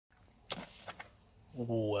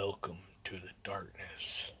Welcome to the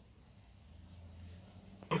darkness.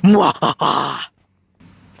 Yo,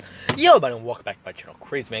 everybody, and welcome back to my channel,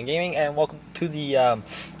 Crazy Man Gaming, and welcome to the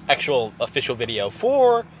actual official video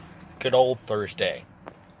for good old Thursday.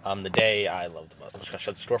 The day I love the most. I'm just gonna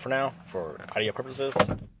shut the store for now for audio purposes.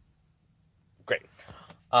 Great.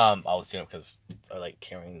 I was doing it because I like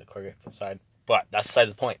carrying the cord to the side, but that's beside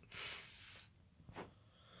the point.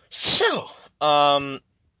 So,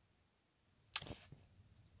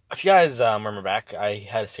 if you guys remember back, I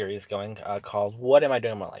had a series going called "What Am I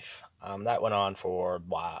Doing in My Life?" That went on for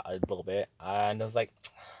a little bit, and I was like,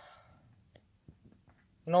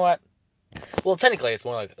 you know what? Well, technically, it's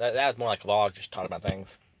more like that's more like a vlog, just talking about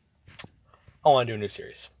things. I want to do a new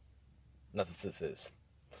series. And that's what this is.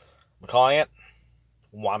 I'm calling it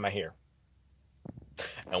 "Why Am I Here?"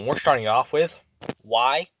 And we're starting it off with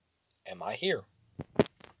 "Why Am I Here?"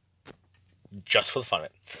 Just for the fun of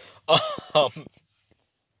it.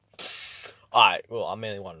 Alright, well, I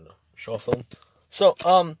mainly wanted to show off them. So,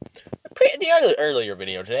 the earlier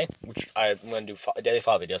video today, which I'm going to do daily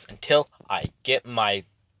file videos until I get my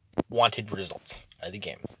wanted results out of the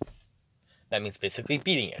game. That means basically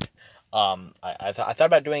beating it. I thought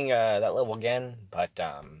about doing that level again, but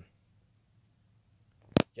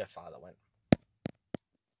guess how that went.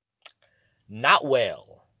 Not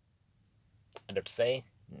well. I'd have to say,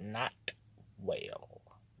 not well.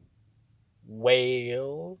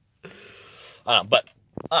 Well. I don't know, but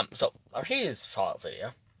so here's Fallout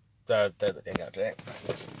video. The thing out today.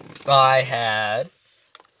 I had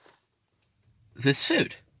this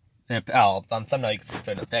food. On thumbnail you can see the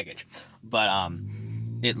food in the package, but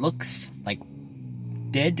it looks like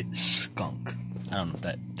dead skunk. I don't know what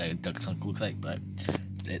that dead skunk looks like, but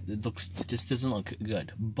it just doesn't look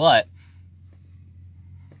good. But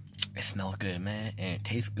it smells good, man, and it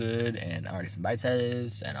tastes good, and I already some bite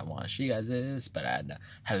sizes, and I want to show you guys this, but I had to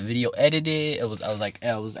have a video edited. I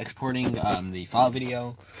was exporting the file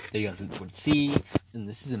video that you guys would see, and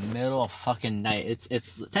this is the middle of fucking night.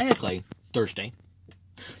 It's technically Thursday,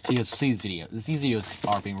 so you guys see these videos. These videos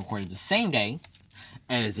are being recorded the same day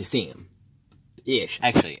as you see them, ish.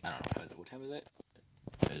 Actually, I don't know what time is it.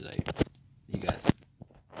 It's like you guys.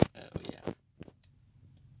 Oh yeah.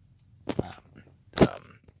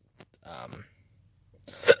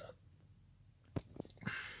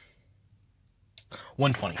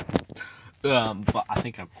 1:20. But I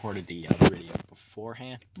think I recorded the video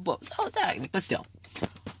beforehand. But still,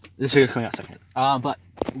 this video's coming out second. But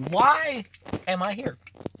why am I here?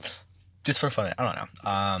 Just for fun. I don't know.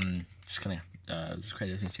 Just gonna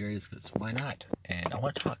create this new series because why not? And I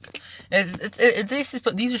want to talk. These are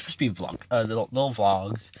supposed to be vlog, little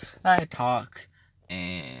vlogs. I talk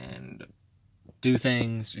and do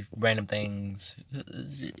things, random things.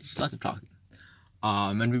 Lots of talking.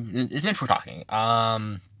 And it's meant for talking.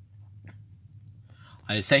 I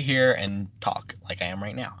sit here and talk like I am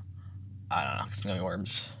right now. I don't know, it's gonna be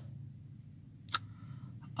words.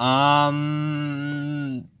 I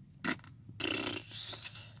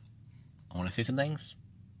want to say some things,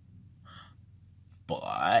 but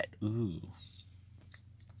I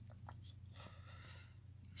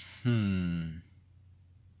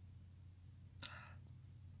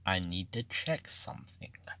need to check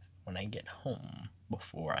something when I get home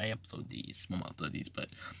before I upload these. Well, not upload these, but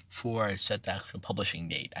before I set the actual publishing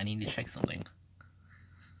date, I need to check something.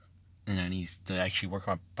 And I need to actually work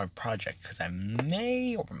on my project, because I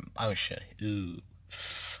may, or I should,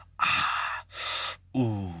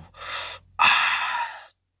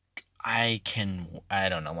 I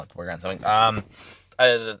don't know what to work on something. I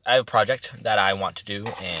have a project that I want to do,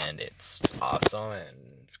 and it's awesome, and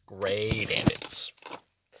it's great, and it's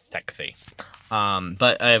sexy.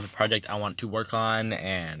 But I have a project I want to work on,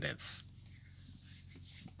 and it's,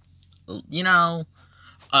 well,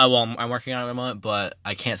 I'm working on it at the moment, but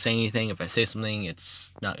I can't say anything. If I say something,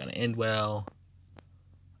 it's not gonna end well.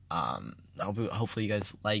 Hopefully you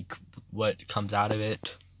guys like what comes out of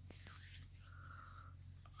it.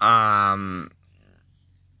 I'm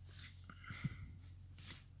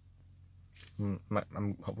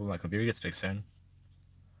hoping my computer gets fixed soon.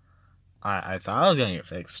 I thought I was gonna get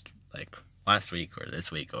fixed, like, last week, or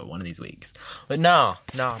this week, or one of these weeks. But no,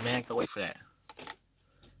 man, I can't wait for that.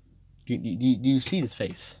 Do you see this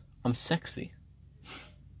face? I'm sexy.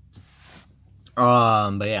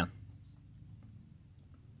 But yeah.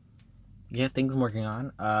 You have things I'm working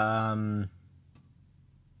on. I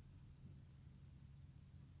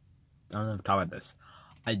don't know if to talk about this.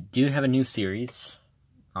 I do have a new series.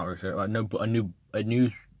 A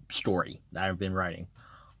new story that I've been writing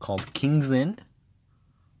called King's End.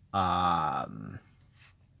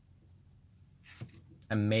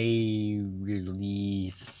 I may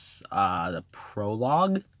release the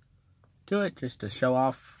prologue to it just to show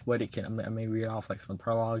off what it can. I may read off like some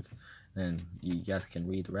prologue, and you guys can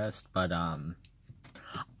read the rest. But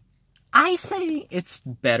I say it's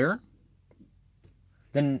better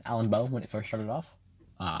than Alan Bow when it first started off.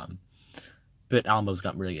 But Alan Bow's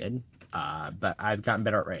gotten really good. But I've gotten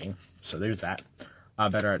better at writing, so there's that.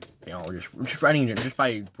 Better at just writing. Just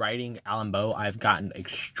by writing Alan Bow, I've gotten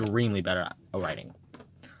extremely better at writing.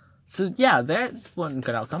 So yeah, that's one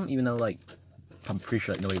good outcome. Even though like I'm pretty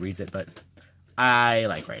sure like nobody reads it, but I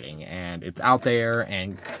like writing, and it's out there.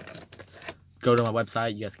 And go to my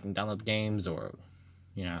website. You guys can download the games, or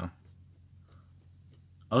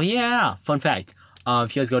Oh yeah, fun fact.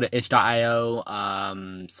 If you guys go to itch.io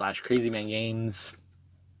 /crazymangames,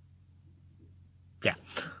 yeah,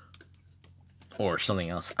 or something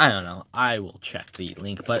else. I don't know. I will check the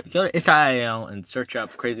link. But go to itch.io and search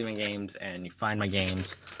up Crazy Man Games, and you find my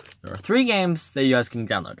games. There are 3 games that you guys can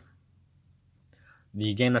download.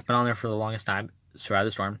 The game that's been on there for the longest time, Survive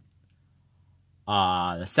the Storm.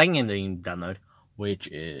 The second game that you can download, which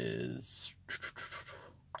is...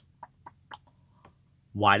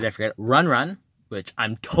 Why did I forget? Run Run, which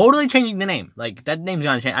I'm totally changing the name. Like, that name's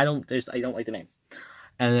gonna change. I don't like the name.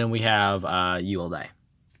 And then we have You Will Die.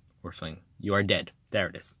 Or something. You Are Dead. There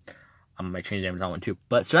it is. I'm gonna change the name to that one too.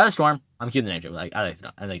 But Survive the Storm, I'm keeping the name to it. Like, I like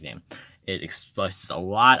the name. It expresses a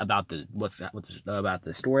lot about what's about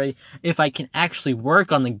the story. If I can actually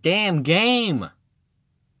work on the damn game.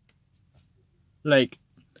 Like,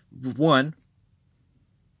 one,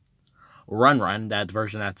 Run, that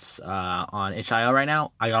version that's on itch.io right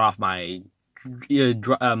now, I got off my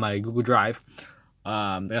Google Drive.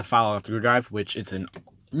 I got the file off the Google Drive, which is an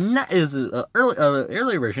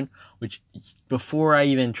earlier version, which before I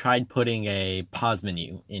even tried putting a pause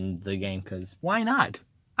menu in the game, because why not?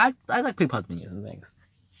 I like putting pause menus and things.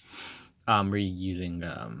 Reusing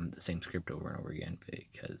the same script over and over again,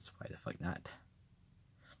 because why the fuck not?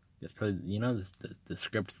 It's probably, the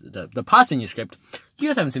script, the pause menu script. You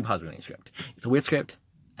guys haven't seen pause menu script. It's a weird script.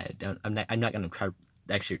 I'm not going to try to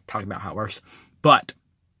actually talk about how it works. But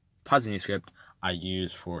pause menu script I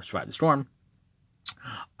use for Survive the Storm.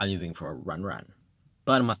 I'm using for Run.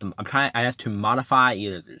 But I have to modify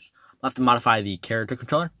the character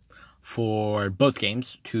controller for both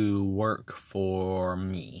games to work for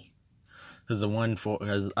me. Because the one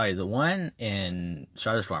in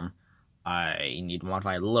Survive the Storm, I need to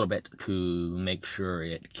modify it a little bit to make sure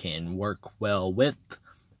it can work well with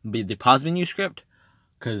the pause menu script,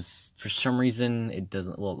 because for some reason it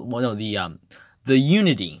doesn't. The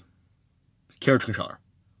Unity character controller,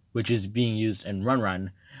 which is being used in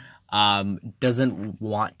Run, doesn't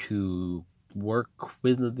want to work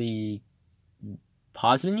with the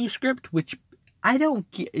pause menu script, which I don't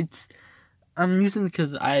get. I'm using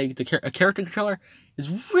because a character controller is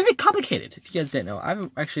really complicated. If you guys didn't know, I've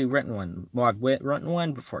actually written one. Well, I've written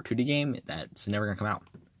one before a 2D game that's never gonna come out.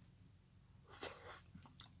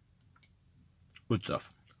 Good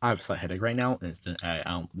stuff. I have a slight headache right now. This is a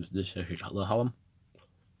little hollow.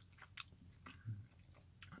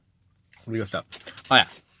 Really good stuff. Oh yeah,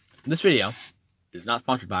 this video is not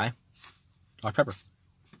sponsored by Dr. Pepper.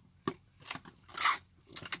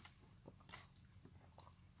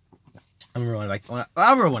 I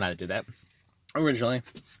remember when I did that originally,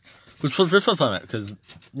 which was fun because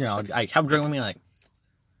I have a drink with me like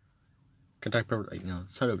Dr. Pepper.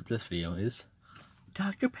 Sort of this video is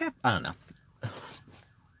Dr. Pepper. I don't know.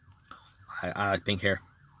 I like pink hair.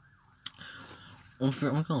 I'm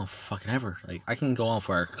going fucking ever. Like, I can go on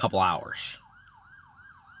for a couple hours.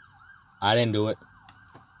 I didn't do it.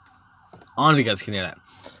 Honestly, you guys can hear that.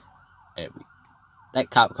 That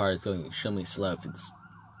cop car is going extremely slow.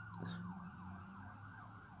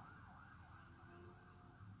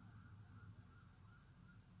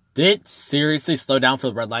 Did it seriously slow down for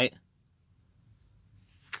the red light?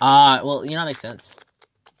 Well, that makes sense.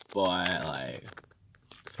 But, like,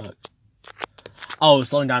 fuck. Oh,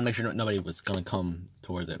 slowing down to make sure nobody was gonna come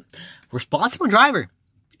towards it. Responsible driver.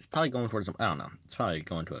 It's probably going towards, I don't know. It's probably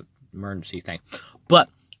going to an emergency thing. But,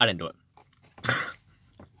 I didn't do it.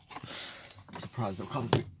 I'm surprised they'll come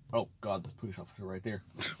through. Oh, God, the police officer right there.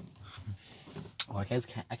 Oh, I can't,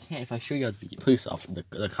 if I show you guys the police officer,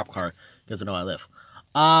 the cop car, you guys will know where I live.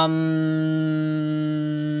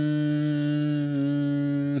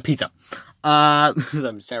 Pizza. I'm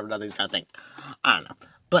just terrible about this kind of thing. I don't know.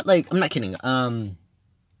 But, like, I'm not kidding.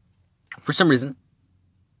 For some reason,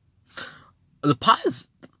 the pause,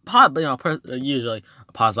 usually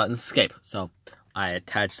a pause button is escape. So, I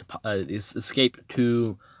attached this escape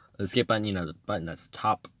to the escape button, the button that's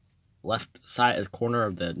top left side, corner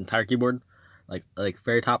of the entire keyboard. like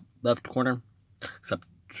very top left corner, except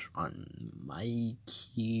on my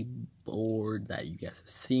keyboard that you guys have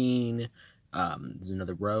seen. There's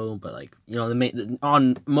another row, but like, you know,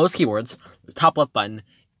 on most keyboards, the top left button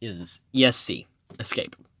is ESC,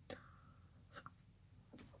 escape.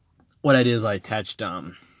 What I did is I attached, I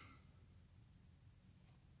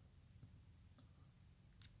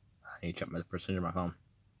need to check my percentage of my phone.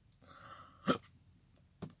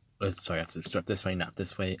 Sorry, I have to start this way, not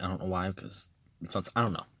this way. I don't know why, because it sounds, I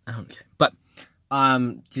don't know. I don't care. But,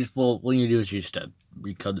 just, well, what you do is you just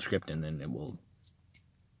recode the script, and then it will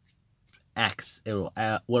it'll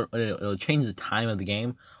change the time of the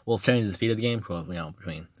game. Well, change the speed of the game. Well, you know,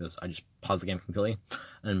 between this, I just pause the game completely.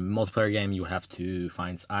 And multiplayer game, you would have to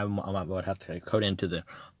find. I would have to code into the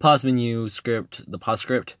pause menu script, the pause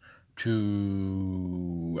script,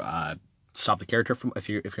 to stop the character from. If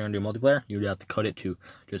you're gonna do multiplayer, you would have to code it to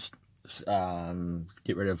just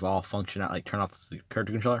get rid of all function, like turn off the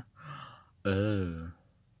character controller.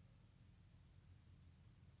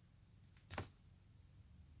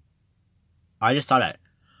 I just thought that.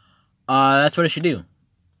 That's what it should do.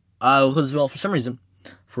 Because, well, for some reason,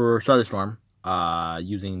 for Start of the Storm,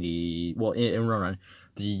 using the, well, in Run,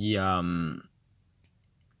 you're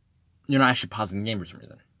not actually pausing the game for some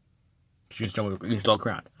reason. You just don't look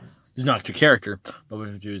around. There's not your character, but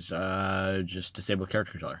what we do is just disable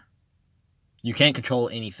character controller. You can't control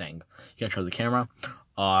anything. You can't control the camera,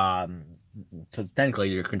 because technically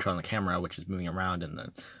you're controlling the camera, which is moving around, and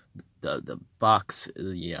the box,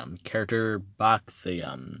 the character box, the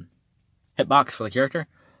hitbox for the character.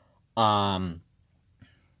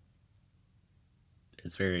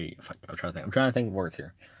 It's very. I'm trying to think of words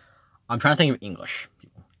here. I'm trying to think of English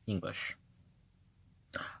people. English.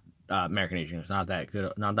 American English, not that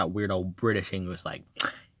good, not that weird old British English like,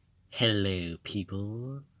 hello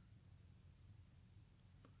people.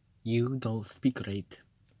 You don't speak right.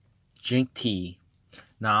 Drink tea.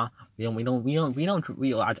 Nah, I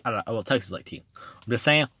will Texas like tea. I'm just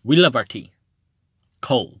saying, we love our tea.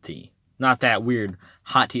 Cold tea. Not that weird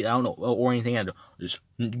hot tea, I don't know, or anything. Just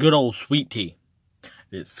good old sweet tea.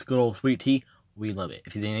 It's good old sweet tea. We love it.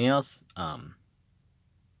 If there's anything else,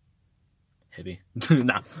 hippie.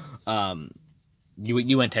 Nah.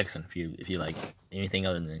 You went Texan if you like anything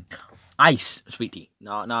other than ice sweet tea.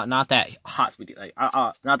 No, not that hot sweet tea. Like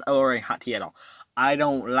not already hot tea at all. I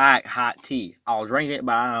don't like hot tea. I'll drink it,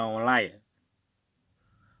 but I don't like it.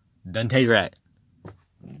 Doesn't taste right.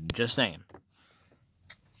 Just saying.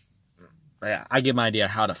 But yeah, I get my idea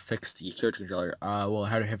how to fix the character controller. Well,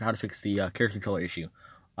 how to fix the character controller issue.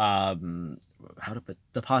 How to put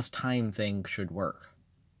the pause time thing should work.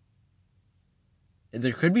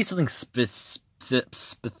 There could be something specific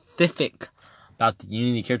about the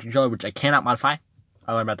Unity character controller, which I cannot modify.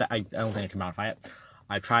 I learned about that. I don't think I can modify it.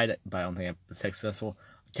 I tried it, but I don't think I was successful.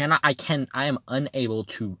 I am unable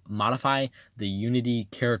to modify the Unity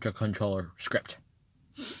character controller script.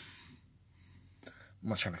 I'm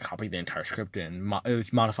just trying to copy the entire script and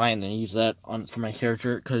modify it and then use that for my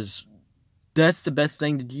character, because that's the best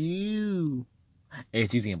thing to do.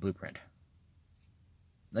 It's using a blueprint.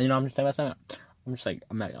 You know, I'm just talking about something. I'm just like,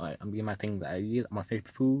 I'm getting my thing that I use. My favorite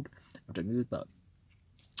food. I'm doing this, but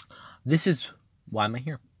this is why am I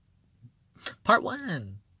here? Part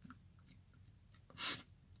 1.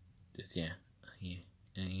 Just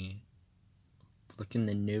flicking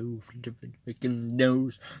the nose.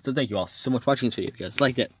 So thank you all so much for watching this video. If you guys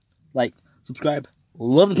liked it, like, subscribe.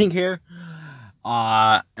 Love the pink hair.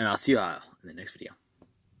 And I'll see you all in the next video.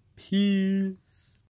 Peace.